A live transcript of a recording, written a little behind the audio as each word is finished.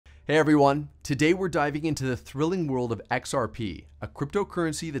Hey everyone, today we're diving into the thrilling world of XRP, a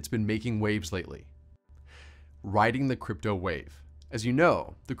cryptocurrency that's been making waves lately. Riding the crypto wave. As you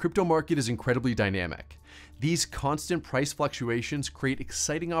know, the crypto market is incredibly dynamic. These constant price fluctuations create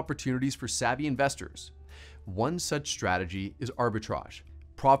exciting opportunities for savvy investors. One such strategy is arbitrage,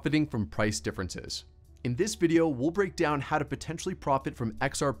 profiting from price differences. In this video, we'll break down how to potentially profit from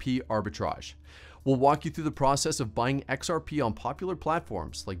XRP arbitrage. We'll walk you through the process of buying XRP on popular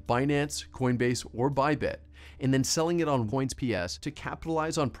platforms like Binance, Coinbase, or Bybit, and then selling it on CoinsPS to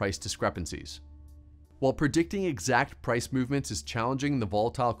capitalize on price discrepancies. While predicting exact price movements is challenging in the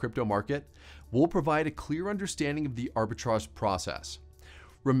volatile crypto market, we'll provide a clear understanding of the arbitrage process.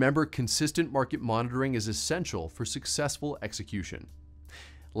 Remember, consistent market monitoring is essential for successful execution.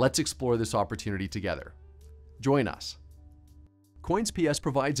 Let's explore this opportunity together. Join us. CoinsPS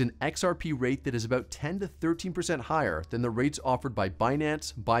provides an XRP rate that is about 10 to 13% higher than the rates offered by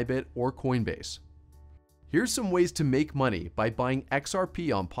Binance, Bybit, or Coinbase. Here's some ways to make money by buying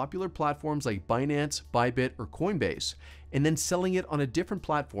XRP on popular platforms like Binance, Bybit, or Coinbase, and then selling it on a different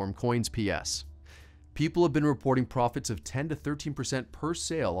platform, CoinsPS. People have been reporting profits of 10 to 13% per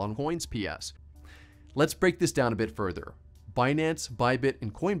sale on CoinsPS. Let's break this down a bit further. Binance, Bybit,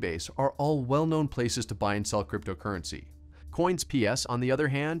 and Coinbase are all well-known places to buy and sell cryptocurrency. CoinsPS, on the other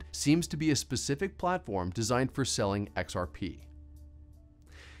hand, seems to be a specific platform designed for selling XRP.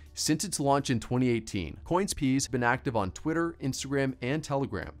 Since its launch in 2018, CoinsPS has been active on Twitter, Instagram, and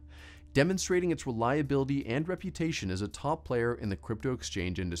Telegram, demonstrating its reliability and reputation as a top player in the crypto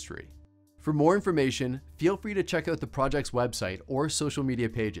exchange industry. For more information, feel free to check out the project's website or social media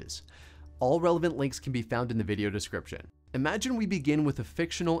pages. All relevant links can be found in the video description. Imagine we begin with a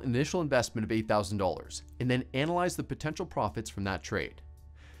fictional initial investment of $8,000 and then analyze the potential profits from that trade.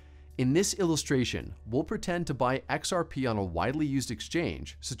 In this illustration, we'll pretend to buy XRP on a widely used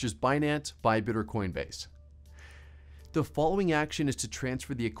exchange such as Binance, Bybit, or Coinbase. The following action is to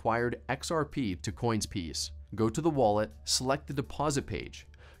transfer the acquired XRP to CoinsPS. Go to the wallet, select the deposit page,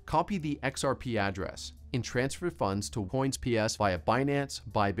 copy the XRP address, and transfer funds to CoinsPS via Binance,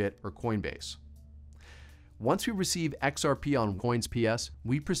 Bybit, or Coinbase. Once we receive XRP on CoinsPS,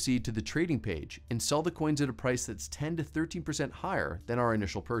 we proceed to the trading page and sell the coins at a price that's 10 to 13% higher than our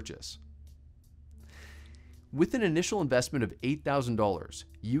initial purchase. With an initial investment of $8,000,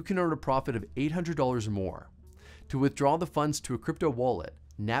 you can earn a profit of $800 or more. To withdraw the funds to a crypto wallet,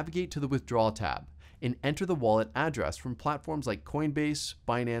 navigate to the Withdrawal tab and enter the wallet address from platforms like Coinbase,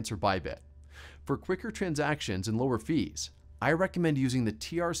 Binance, or Bybit. For quicker transactions and lower fees, I recommend using the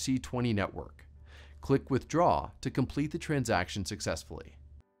TRC20 network. Click Withdraw to complete the transaction successfully.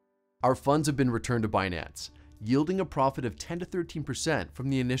 Our funds have been returned to Binance, yielding a profit of 10 to 13% from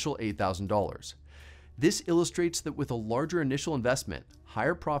the initial $8,000. This illustrates that with a larger initial investment,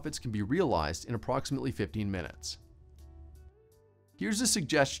 higher profits can be realized in approximately 15 minutes. Here's a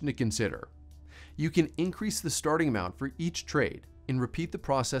suggestion to consider. You can increase the starting amount for each trade and repeat the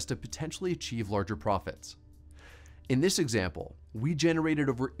process to potentially achieve larger profits. In this example, we generated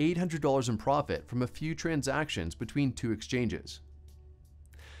over $800 in profit from a few transactions between two exchanges.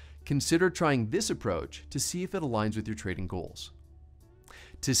 Consider trying this approach to see if it aligns with your trading goals.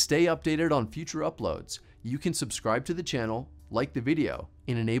 To stay updated on future uploads, you can subscribe to the channel, like the video,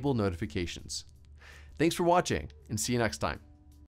 and enable notifications. Thanks for watching, and see you next time.